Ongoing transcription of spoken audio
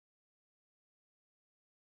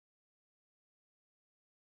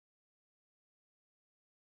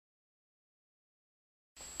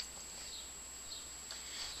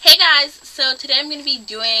guys, so today I'm going to be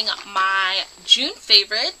doing my June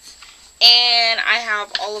favorites, and I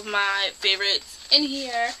have all of my favorites in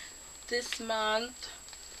here this month.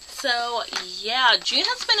 So yeah, June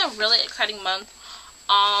has been a really exciting month.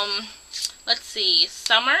 Let's see,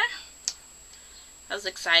 summer, that was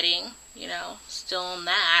exciting, you know, still in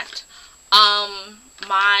that.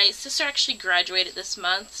 My sister actually graduated this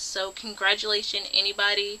month, so congratulations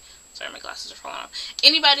anybody. Sorry, my glasses are falling off.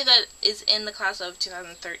 Anybody that is in the class of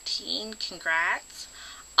 2013, congrats.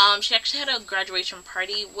 She actually had a graduation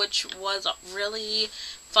party, which was really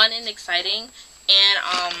fun and exciting. And,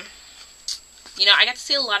 you know, I got to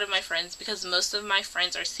see a lot of my friends because most of my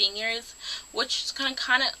friends are seniors, which is kind of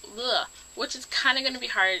going to be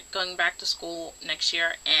hard going back to school next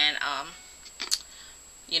year. And,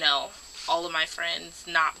 you know, all of my friends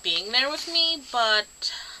not being there with me,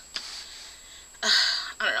 but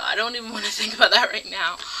I don't know, I don't even want to think about that right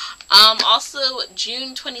now. Also,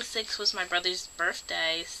 June 26th was my brother's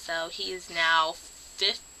birthday, so he is now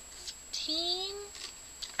 15,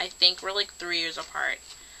 I think. We're like 3 years apart,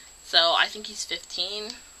 so I think he's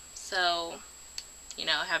 15, so, you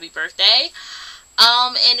know, happy birthday.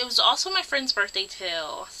 And it was also my friend's birthday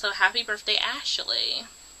too, so happy birthday, Ashley.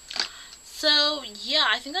 So yeah,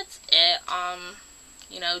 I think that's it.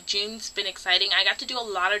 You know, June's been exciting. I got to do a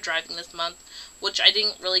lot of driving this month, which I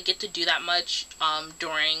didn't really get to do that much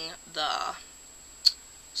during the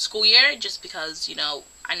school year, just because, you know,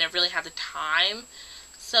 I never really had the time.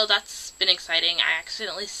 So that's been exciting. I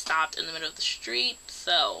accidentally stopped in the middle of the street,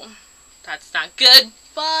 so that's not good.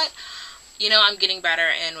 But, you know, I'm getting better,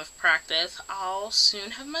 and with practice, I'll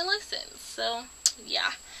soon have my license. So,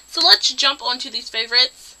 yeah. So let's jump onto these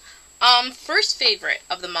favorites. First favorite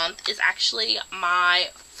of the month is actually my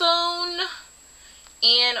phone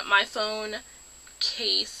and my phone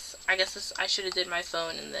case. I guess I should have did my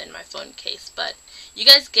phone and then my phone case, but you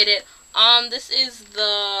guys get it. This is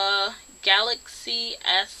the Galaxy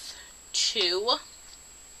S2.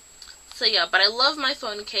 So yeah, but I love my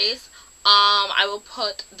phone case. I will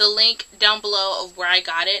put the link down below of where I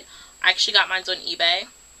got it. I actually got mine on eBay.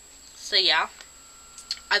 So yeah,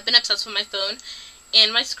 I've been obsessed with my phone.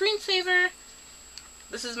 And my screensaver,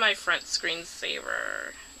 this is my front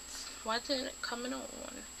screensaver. Why didn't it come in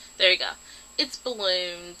on? There you go. It's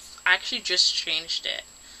balloons. I actually just changed it.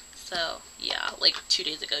 So, yeah, like 2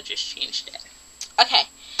 days ago, just changed it. Okay,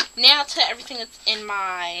 now to everything that's in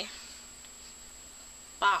my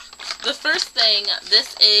box. The first thing,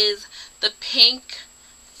 this is the pink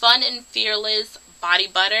Fun and Fearless body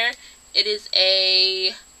butter. It is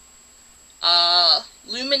a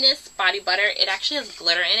luminous body butter. It actually has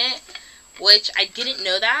glitter in it, which I didn't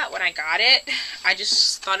know that when I got it. I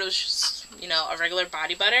just thought it was just, you know, a regular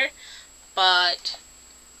body butter, but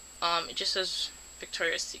it just says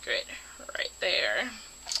Victoria's Secret right there.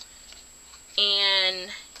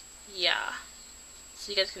 And yeah, so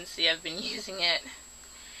you guys can see I've been using it,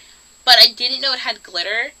 but I didn't know it had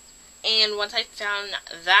glitter. And once I found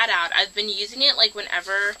that out, I've been using it like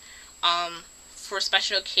whenever for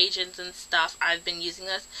special occasions and stuff. I've been using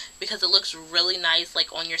this because it looks really nice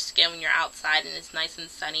like on your skin when you're outside and it's nice and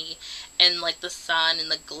sunny, and like the sun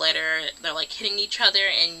and the glitter, they're like hitting each other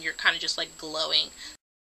and you're kind of just like glowing.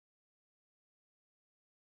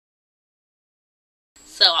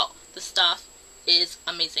 So the stuff is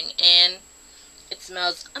amazing and it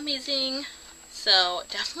smells amazing, so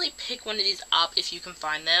definitely pick one of these up if you can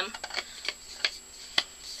find them.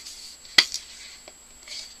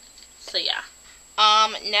 So yeah.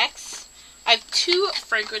 Next, I have two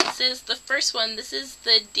fragrances. The first one, this is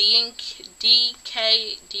the DKNY.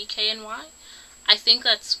 I think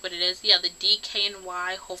that's what it is. Yeah, the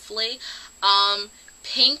DKNY, hopefully.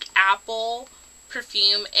 Pink apple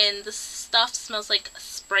perfume, and the stuff smells like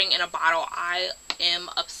spring in a bottle. I am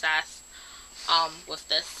obsessed with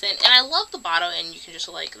this scent, and I love the bottle, and you can just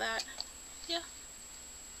like that. Yeah.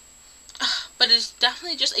 But it's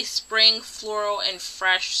definitely just a spring, floral, and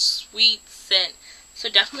fresh, sweet scent. So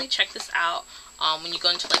definitely check this out when you go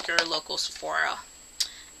into like your local Sephora.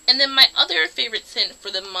 And then my other favorite scent for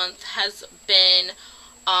the month has been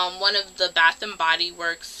one of the Bath & Body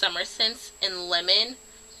Works summer scents in lemon.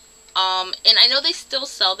 And I know they still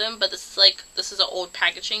sell them, but this is an old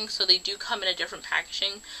packaging, so they do come in a different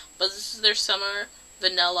packaging. But this is their summer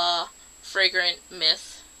vanilla fragrant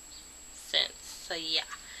mist scent. So yeah.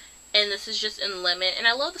 And this is just in lemon, and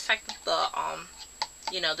I love the fact that the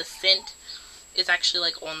you know, the scent is actually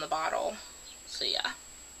like on the bottle. So yeah,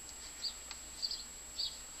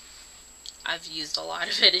 I've used a lot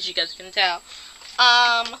of it, as you guys can tell.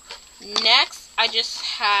 Next, I just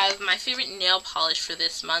have my favorite nail polish for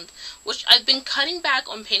this month, which I've been cutting back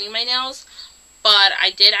on painting my nails, but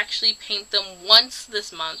I did actually paint them once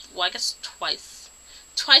this month. Well, I guess twice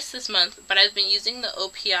this month, but I've been using the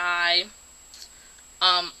OPI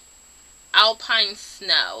Alpine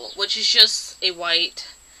Snow, which is just a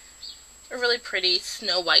really pretty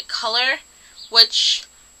snow white color, which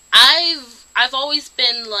I've always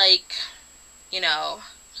been like, you know,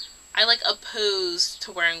 I like opposed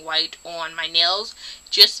to wearing white on my nails,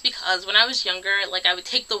 just because when I was younger, like, I would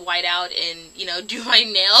take the white out and, you know, do my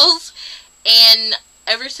nails, and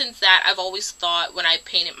ever since that, I've always thought when I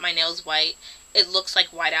painted my nails white, it looks like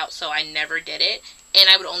white out, so I never did it, and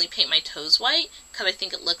I would only paint my toes white, because I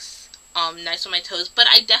think it looks nice on my toes. But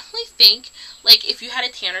I definitely think, like, if you had a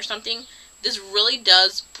tan or something, this really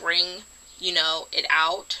does bring, you know, it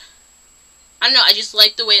out. I don't know, I just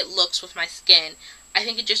like the way it looks with my skin. I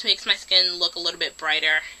think it just makes my skin look a little bit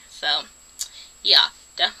brighter. So, yeah,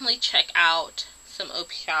 definitely check out some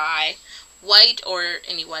OPI white or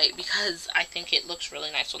any white, because I think it looks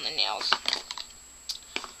really nice on the nails.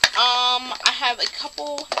 I have a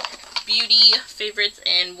couple beauty favorites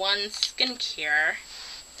and one skincare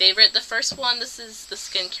favorite. The first one, this is the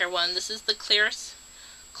skincare one. This is the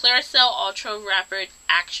Clearasil Ultra Rapid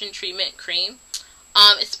Action Treatment Cream.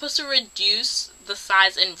 It's supposed to reduce the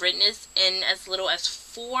size and redness in as little as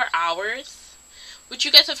 4 hours, which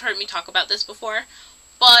you guys have heard me talk about this before,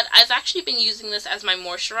 but I've actually been using this as my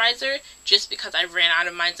moisturizer just because I ran out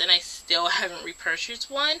of mine and I still haven't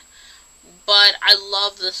repurchased one. But I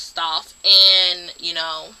love this stuff, and, you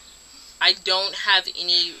know, I don't have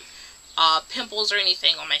any pimples or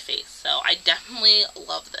anything on my face, so I definitely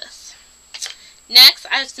love this. Next,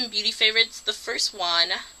 I have some beauty favorites. The first one,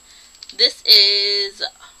 this is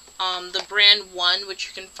the brand One, which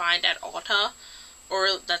you can find at Ulta,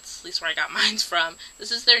 or that's at least where I got mine from.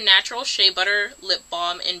 This is their natural shea butter lip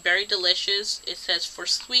balm and very delicious. It says for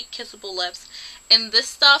sweet kissable lips, and this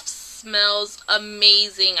stuff smells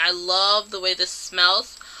amazing. I love the way this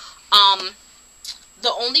smells.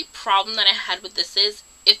 The only problem that I had with this is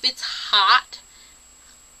if it's hot,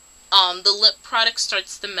 the lip product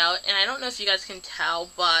starts to melt, and I don't know if you guys can tell,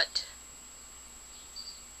 but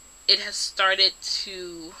it has started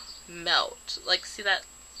to melt. Like, see that?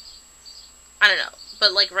 I don't know,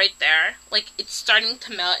 but like right there, like, it's starting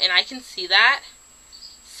to melt, and I can see that.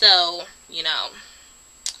 So, you know,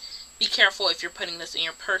 be careful if you're putting this in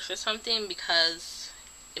your purse or something, because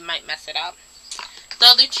it might mess it up. The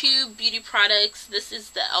other two beauty products, this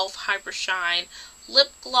is the e.l.f. Hypershine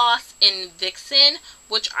Lip Gloss in Vixen,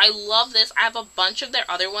 which I love this. I have a bunch of their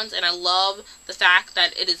other ones, and I love the fact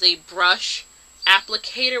that it is a brush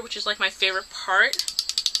applicator, which is like my favorite part.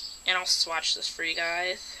 And I'll swatch this for you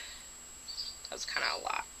guys. That was kind of a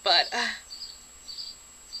lot, but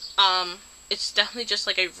it's definitely just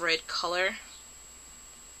like a red color.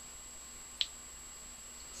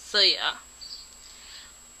 So yeah.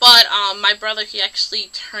 But my brother, he actually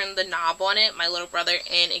turned the knob on it, my little brother,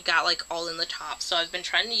 and it got like all in the top. So I've been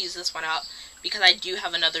trying to use this one out because I do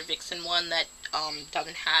have another Vixen one that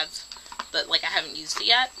doesn't have, but like I haven't used it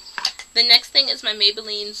yet. The next thing is my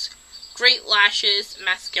Maybelline's Great Lashes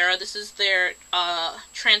Mascara. This is their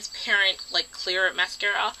transparent, like, clear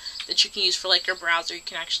mascara that you can use for like your brows, or you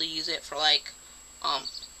can actually use it for like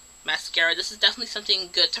mascara. This is definitely something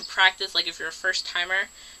good to practice, like if you're a first timer.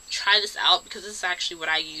 Try this out, because this is actually what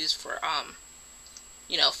I use for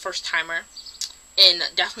you know, first timer, and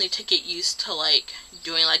definitely to get used to like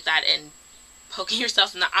doing like that and poking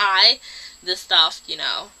yourself in the eye. This stuff, you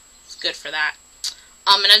know, it's good for that.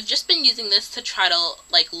 And I've just been using this to try to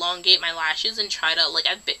like elongate my lashes and try to, like,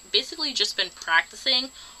 I've basically just been practicing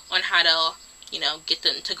on how to, you know, get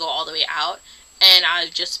them to go all the way out, and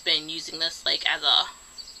I've just been using this like as a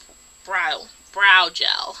brow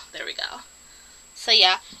gel. There we go. So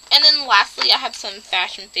yeah, and then lastly I have some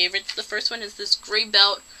fashion favorites. The first one is this gray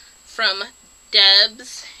belt from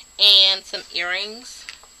Debs and some earrings.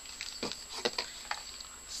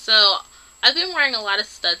 So I've been wearing a lot of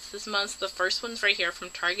studs this month. The first one's right here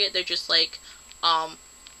from Target. They're just like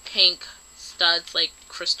pink studs, like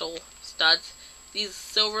crystal studs. These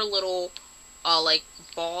silver little like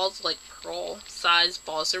balls, like pearl size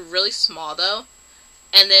balls. They're really small though.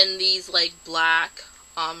 And then these like black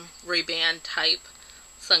Ray-Ban type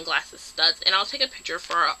sunglasses studs, and I'll take a picture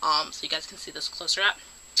for so you guys can see this closer up.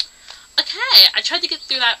 Okay, I tried to get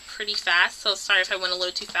through that pretty fast, so sorry if I went a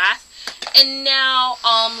little too fast. And now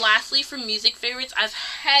lastly, for music favorites, I've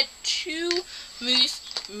had two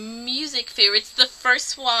music favorites. The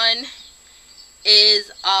first one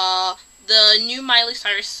is the new Miley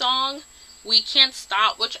Cyrus song, We Can't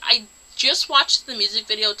Stop, which I just watched the music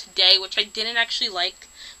video today, which I didn't actually like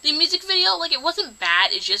The music video, like, it wasn't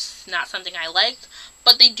bad, it's just not something I liked,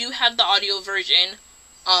 but they do have the audio version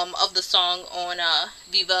of the song on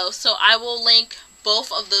Vivo, so I will link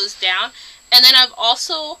both of those down. And then I've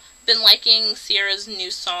also been liking Ciara's new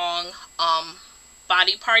song,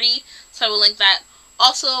 Body Party, so I will link that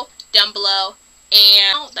also down below.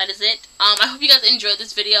 And that is it. I hope you guys enjoyed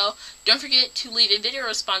this video. Don't forget to leave a video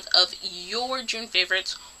response of your June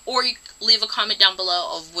favorites, or you leave a comment down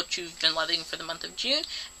below of what you've been loving for the month of June.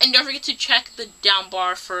 And don't forget to check the down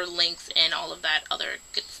bar for links and all of that other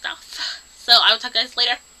good stuff. So I will talk to you guys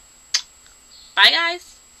later. Bye guys.